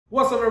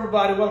What's up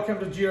everybody, welcome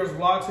to Gio's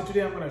Vlog. So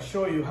today I'm going to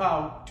show you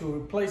how to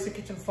replace a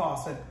kitchen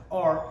faucet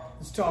or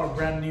install a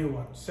brand new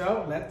one.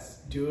 So let's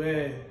do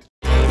it.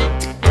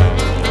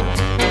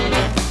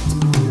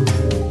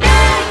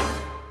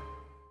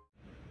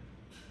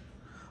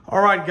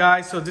 Alright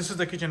guys, so this is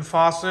the kitchen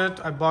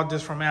faucet. I bought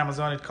this from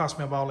Amazon. It cost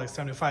me about like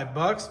 75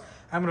 bucks.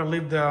 I'm going to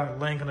leave the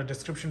link in the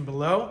description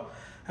below.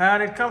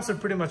 And it comes with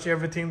pretty much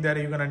everything that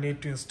you're going to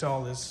need to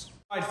install this.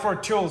 Right, for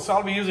tools,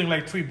 I'll be using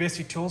like 3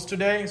 basic tools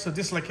today. So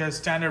this is like a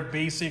standard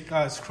basic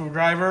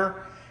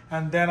screwdriver,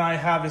 and then I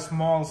have a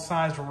small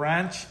sized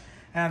wrench,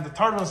 and the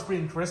third one is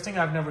pretty interesting.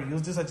 I've never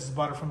used this. I just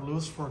bought it from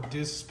Lowe's for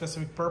this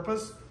specific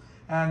purpose,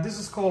 and this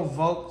is called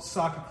FUZ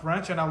socket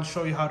wrench, and I'll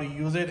show you how to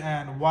use it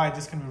and why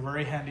this can be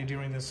very handy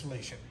during the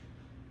installation.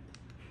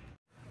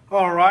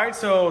 All right,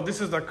 so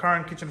this is the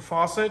current kitchen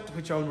faucet,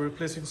 which I'll be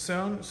replacing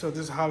soon. So this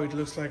is how it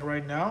looks like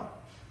right now.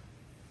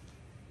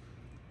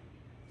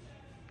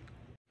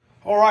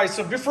 All right,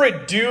 so before I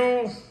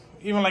do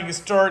even like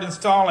start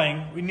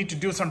installing, we need to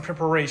do some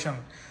preparation,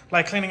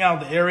 like cleaning out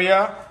the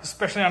area,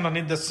 especially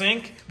underneath the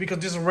sink, because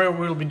this is where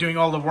we'll be doing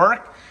all the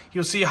work.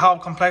 You'll see how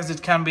complex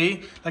it can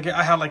be. Like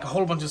I have like a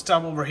whole bunch of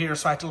stuff over here,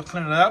 so I have to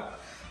clean it up.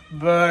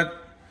 But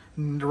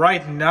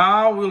right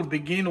now we'll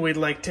begin with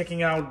like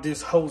taking out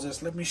these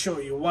hoses. Let me show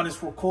you. One is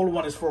for cold,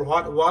 one is for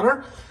hot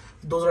water.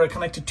 Those are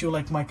connected to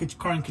like my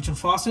current kitchen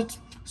faucet.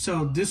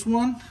 So this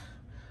one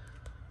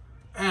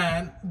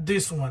and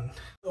this one.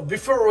 So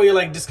before we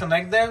like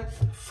disconnect them,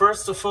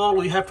 first of all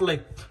we have to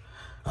like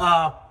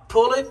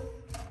pull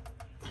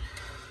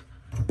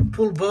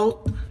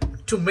both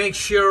to make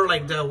sure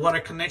like the water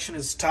connection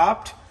is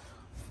stopped,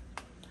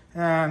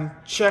 and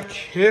check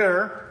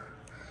here,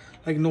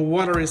 like no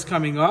water is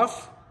coming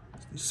off.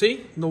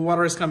 See, no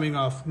water is coming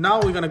off.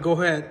 Now we're gonna go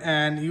ahead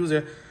and use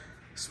a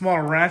small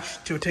wrench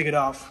to take it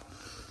off.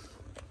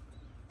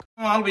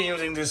 I'll be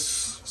using this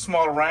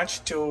small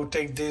wrench to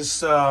take this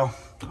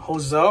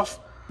hose off.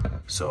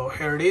 So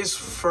here it is.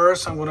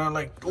 First I'm gonna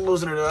like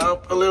loosen it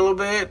up a little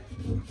bit.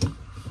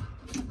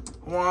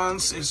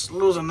 Once it's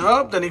loosened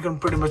up, then you can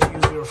pretty much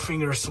use your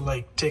fingers to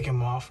like take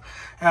them off,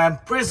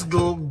 and please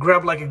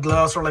grab like a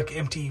glass or like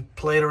empty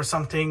plate or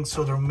something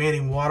so they're made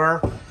in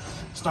water.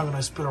 It's not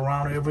gonna spill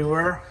around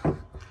everywhere.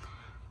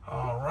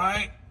 All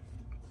right,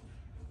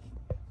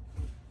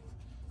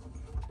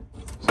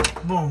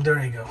 boom,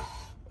 there you go.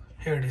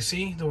 Here it is.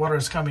 See, the water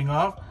is coming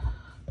off.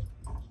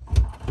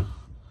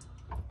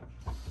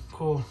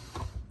 Cool.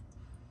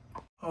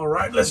 All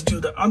right, let's do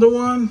the other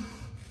one.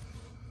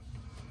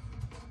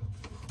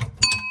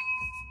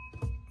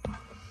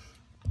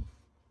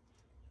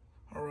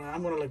 All right,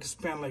 I'm gonna like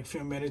spend like a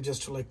few minutes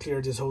just to like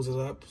clear these hoses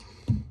up.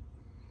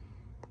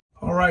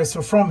 All right,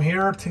 so from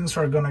here things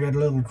are gonna get a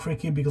little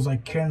tricky because I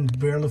can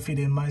barely fit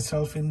in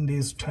myself in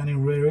this tiny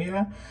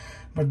area.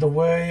 But the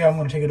way I'm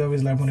gonna take it off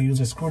is like I'm gonna use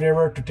a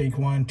screwdriver to take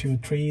 1, 2,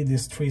 3,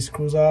 these 3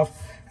 screws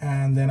off,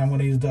 and then I'm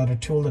gonna use the other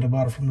tool that I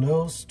bought from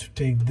Lowe's to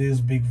take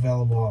this big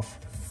valve off.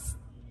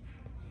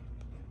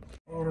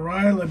 All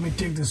right, let me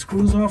take the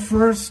screws off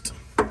first.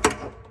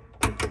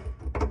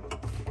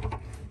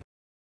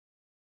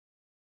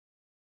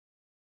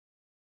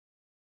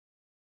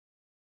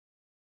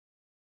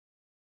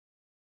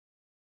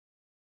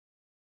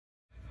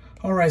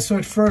 All right, so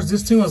at first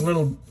this thing was a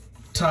little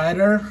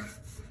tighter.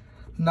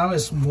 Now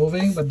it's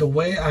moving, but the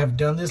way I've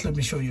done this, let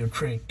me show you a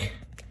trick.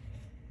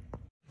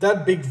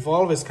 That big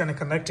valve is kind of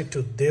connected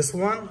to this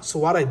one. So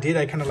what I did,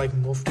 I kind of like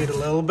moved it a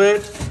little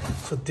bit.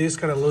 So this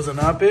kind of loosened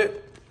up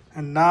it.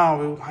 And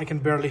now I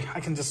can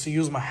just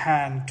use my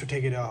hand to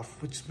take it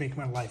off, which makes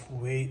my life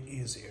way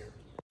easier.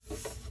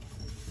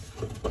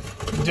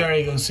 There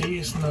you go, see,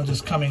 it's now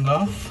just coming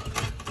off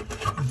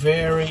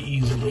very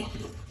easily.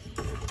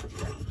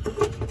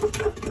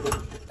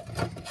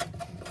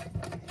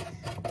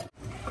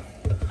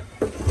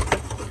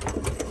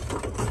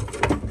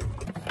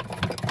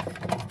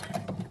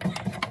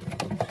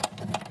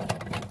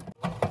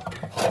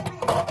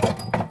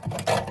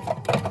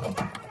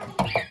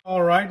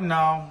 All right,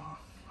 now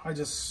I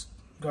just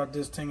got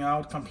this thing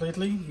out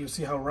completely. You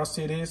see how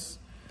rusty it is.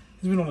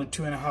 It's been only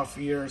 2.5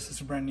 years.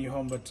 It's a brand new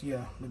home, but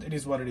yeah, but it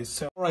is what it is.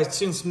 So, all right,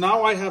 since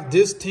now I have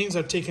these things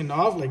are taken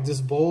off, like this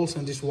bolts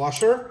and this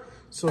washer,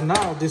 so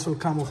now this will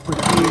come off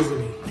pretty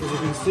easily. As you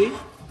can see,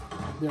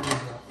 there we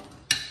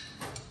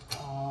go.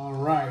 All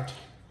right,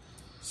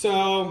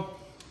 so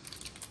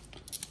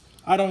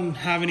I don't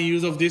have any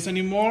use of this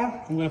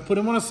anymore. I'm gonna put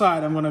them on the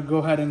side. I'm gonna go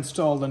ahead and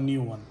install the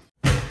new one.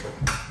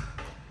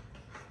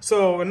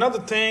 So another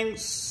thing,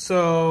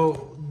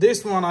 so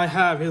this one I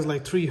have is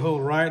like 3 hole,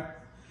 right?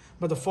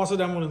 But the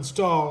faucet I'm gonna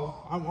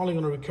install, I'm only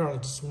gonna require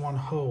just 1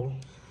 hole.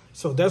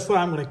 So that's why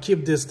I'm gonna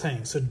keep this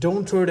thing. So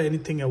don't throw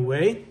anything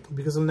away,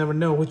 because you'll never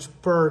know which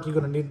part you're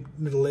gonna need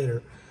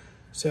later.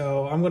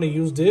 So I'm gonna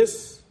use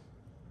this,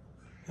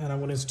 and I'm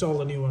gonna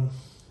install a new one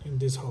in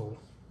this hole.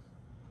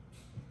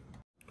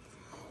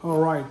 All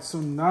right, so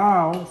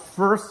now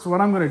first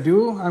what I'm gonna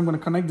do, I'm gonna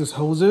connect these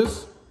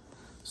hoses.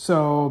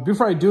 So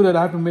before I do that,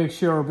 I have to make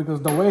sure,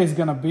 because the way it's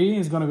gonna be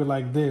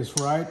like this,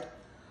 right?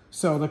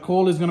 So the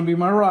coil is gonna be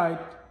my right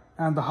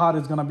and the hot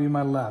is gonna be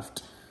my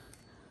left.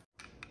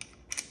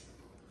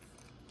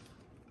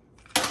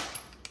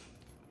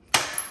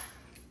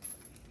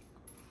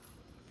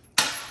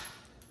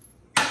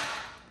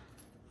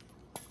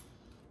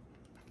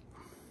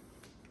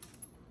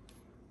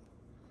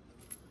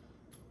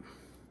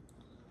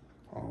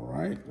 All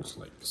right, looks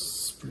like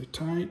it's pretty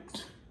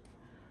tight.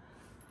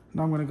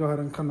 Now I'm gonna go ahead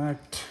and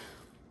connect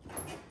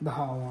the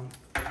hot one.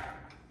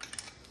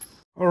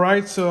 All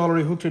right, so I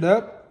already hooked it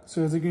up.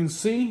 So as you can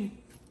see,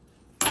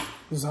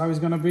 this is how it's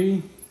gonna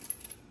be.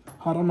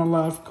 Hot on my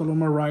left, cold on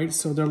my right.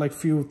 So there are like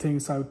few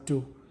things I have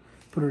to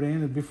put it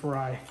in before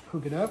I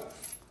hook it up.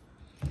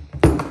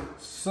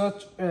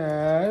 Such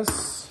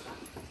as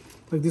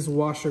like these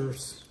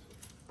washers.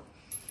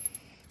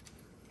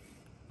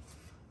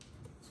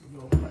 So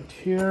go right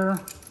here,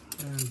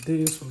 and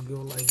this will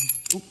go like,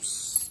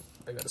 oops,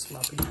 I got a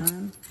sloppy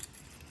hand.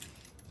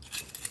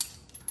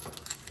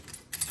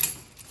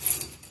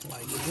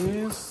 Like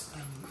this,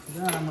 and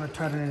then I'm gonna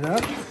tighten it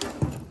up.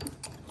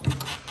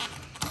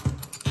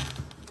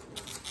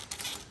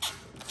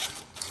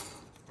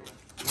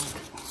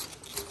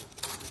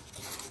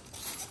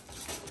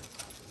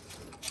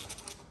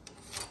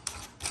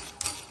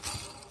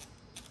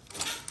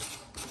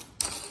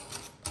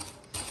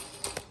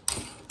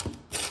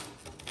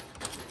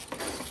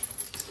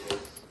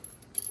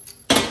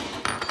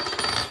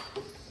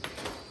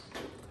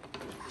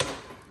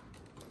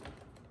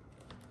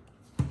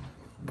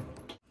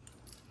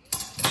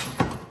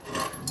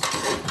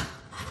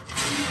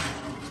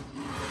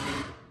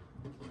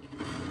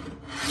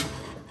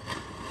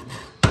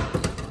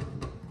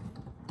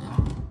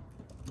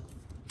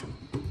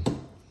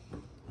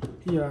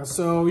 Yeah,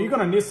 so you're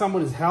gonna need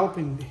somebody's help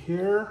in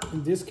here,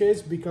 in this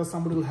case, because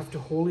somebody will have to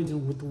hold it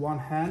with one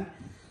hand,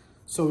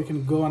 so we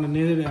can go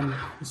underneath it and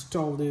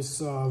install these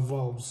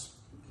valves.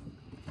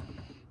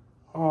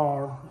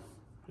 Or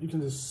you can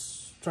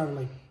just try to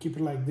like keep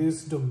it like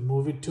this, don't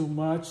move it too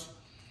much.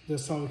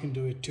 That's how we can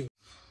do it too.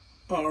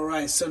 All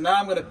right, so now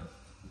I'm gonna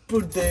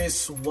put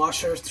this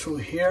washer through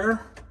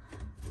here,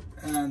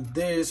 and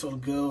this will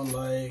go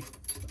like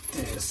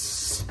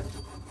this.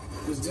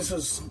 Because this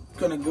is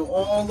gonna go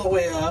all the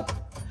way up,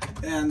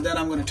 and then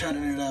I'm gonna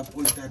tighten it up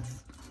with that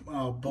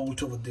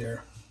bolt over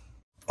there.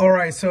 All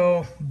right,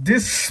 so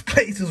this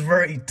place is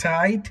very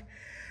tight.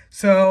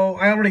 So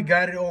I already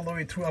got it all the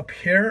way through up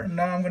here.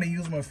 Now I'm gonna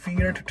use my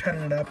finger to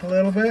tighten it up a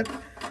little bit,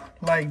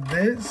 like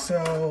this,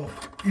 so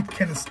it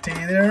can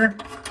stay there.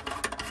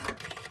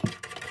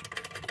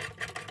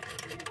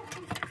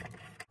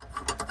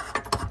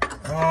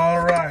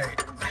 All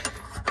right,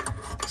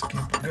 just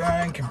keep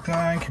going, keep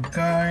going, keep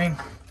going.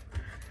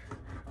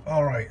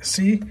 All right,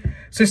 see,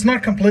 so it's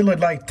not completely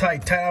like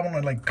tight. I want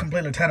to like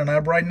completely tighten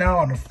up right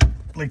now and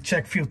like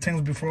check a few things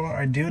before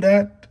I do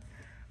that.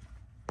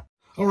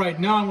 All right,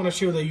 now I'm going to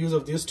show you the use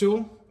of this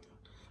tool.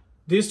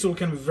 This tool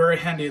can be very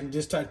handy in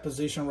this tight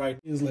position, right?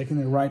 It's like in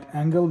the right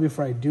angle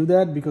before I do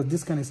that, because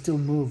this can still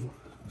move.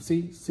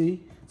 See,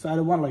 so I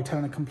don't want to like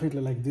turn it completely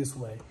like this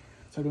way.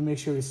 So to make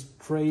sure it's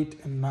straight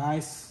and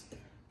nice.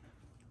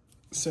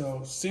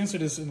 So since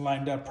it is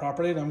lined up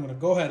properly, I'm going to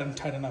go ahead and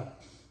tighten up.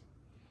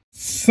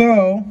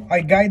 So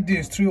I guide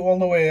this through all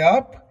the way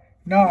up.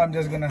 Now I'm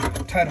just gonna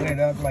tighten it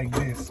up like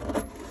this.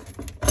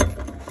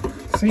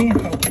 See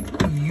how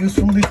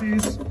useful this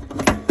is?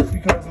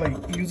 Because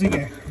like using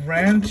a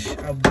wrench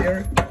up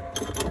there,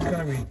 it's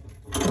gonna be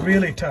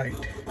really tight.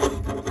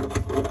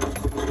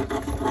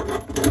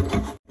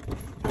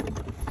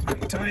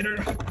 Tighter.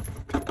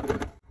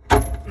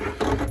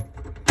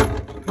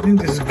 I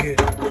think this is good.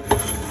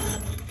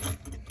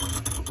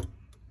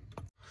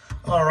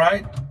 All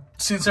right.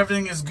 Since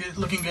everything is good,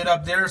 looking good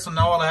up there, so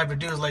now all I have to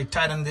do is like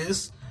tighten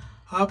this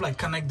up, like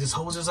connect these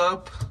hoses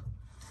up.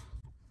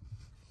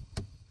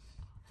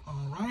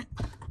 All right.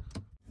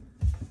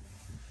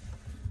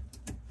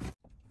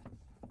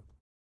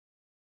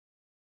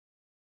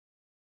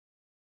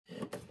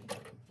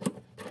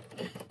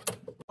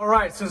 All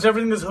right, since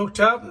everything is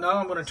hooked up, now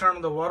I'm going to turn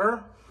on the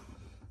water.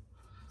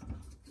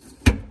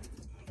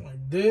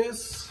 Like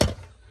this.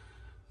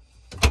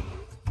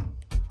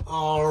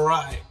 All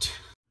right.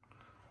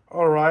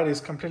 All right, it's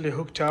completely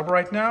hooked up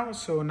right now.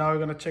 So now we're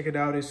gonna check it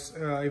out if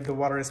the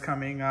water is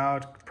coming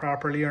out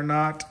properly or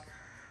not.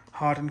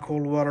 Hot and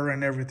cold water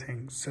and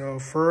everything. So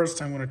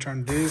first I'm gonna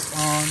turn this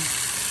on.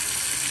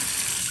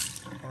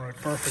 All right,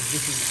 perfect,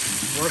 this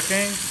is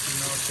working. And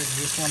now check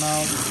this one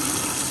out.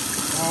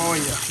 Oh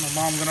yeah, my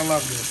mom's gonna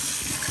love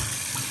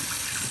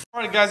this.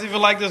 All right guys, if you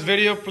like this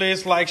video,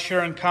 please like,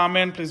 share and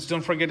comment. Please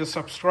don't forget to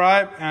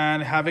subscribe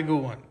and have a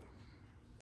good one.